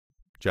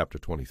chapter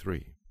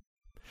 23.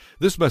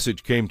 This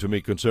message came to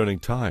me concerning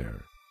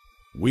Tyre.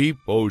 Weep,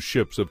 O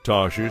ships of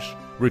Tarshish,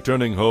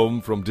 returning home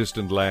from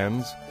distant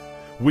lands.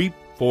 Weep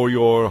for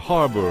your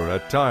harbor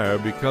at Tyre,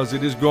 because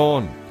it is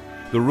gone.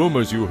 The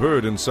rumors you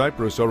heard in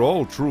Cyprus are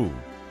all true.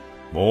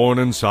 Mourn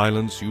in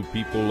silence, you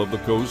people of the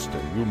coast,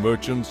 and you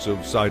merchants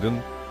of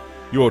Sidon.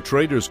 Your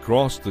traders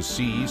crossed the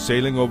sea,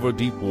 sailing over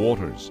deep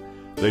waters.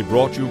 They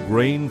brought you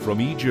grain from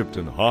Egypt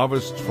and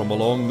harvests from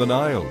along the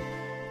Nile.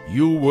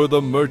 You were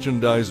the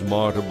merchandise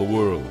mart of the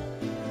world.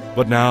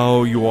 But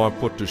now you are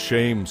put to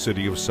shame,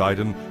 city of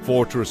Sidon,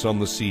 fortress on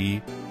the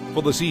sea.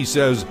 For the sea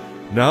says,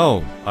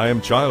 Now I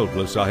am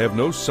childless, I have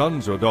no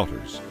sons or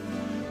daughters.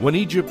 When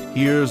Egypt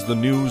hears the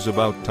news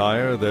about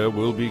Tyre, there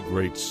will be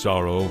great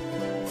sorrow.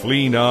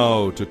 Flee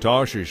now to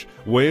Tarshish,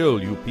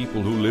 wail, you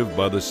people who live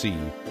by the sea.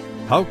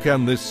 How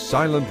can this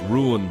silent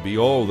ruin be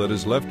all that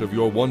is left of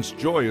your once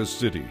joyous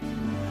city?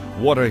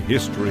 What a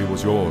history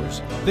was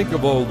yours! Think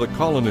of all the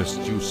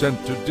colonists you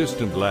sent to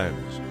distant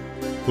lands.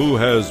 Who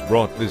has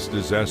brought this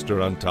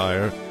disaster on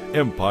Tyre,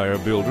 empire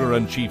builder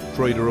and chief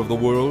trader of the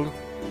world?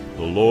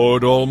 The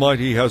Lord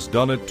Almighty has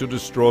done it to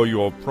destroy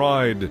your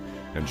pride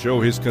and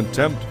show his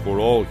contempt for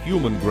all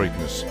human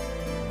greatness.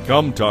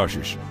 Come,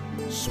 Tarshish,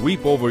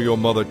 sweep over your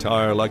mother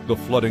Tyre like the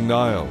flooding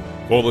Nile,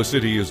 for the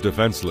city is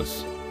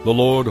defenseless. The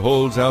Lord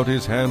holds out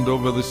his hand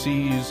over the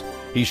seas.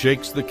 He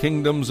shakes the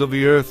kingdoms of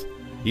the earth.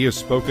 He has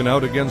spoken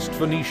out against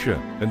Phoenicia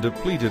and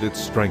depleted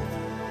its strength.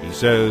 He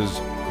says,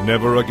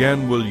 Never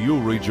again will you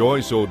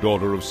rejoice, O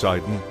daughter of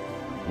Sidon.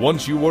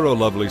 Once you were a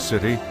lovely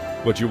city,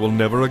 but you will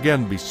never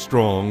again be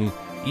strong.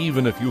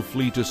 Even if you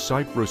flee to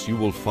Cyprus, you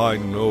will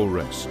find no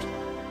rest.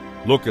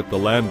 Look at the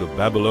land of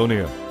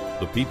Babylonia.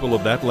 The people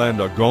of that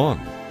land are gone.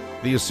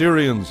 The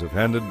Assyrians have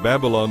handed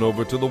Babylon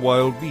over to the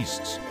wild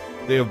beasts.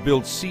 They have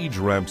built siege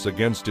ramps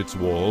against its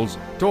walls,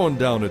 torn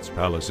down its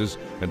palaces,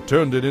 and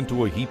turned it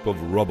into a heap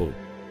of rubble.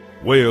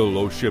 Wail,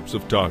 O ships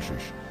of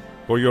Tarshish,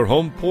 for your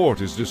home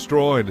port is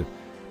destroyed.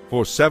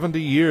 For 70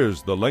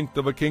 years, the length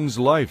of a king's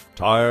life,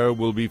 Tyre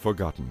will be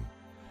forgotten.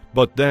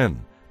 But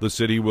then the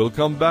city will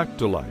come back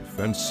to life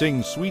and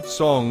sing sweet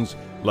songs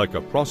like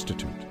a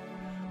prostitute.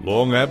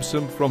 Long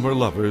absent from her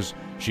lovers,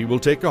 she will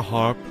take a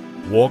harp,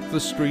 walk the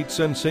streets,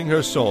 and sing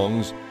her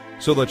songs,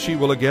 so that she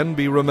will again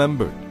be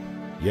remembered.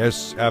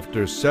 Yes,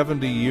 after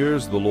 70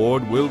 years the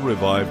Lord will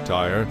revive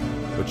Tyre,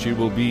 but she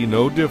will be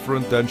no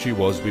different than she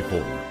was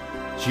before.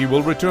 She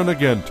will return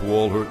again to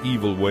all her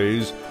evil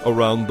ways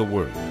around the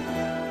world.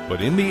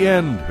 But in the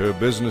end her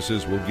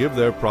businesses will give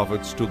their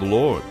profits to the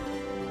Lord.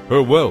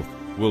 Her wealth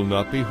will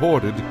not be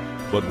hoarded,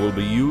 but will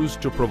be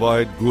used to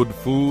provide good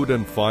food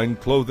and fine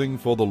clothing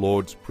for the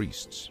Lord's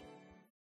priests.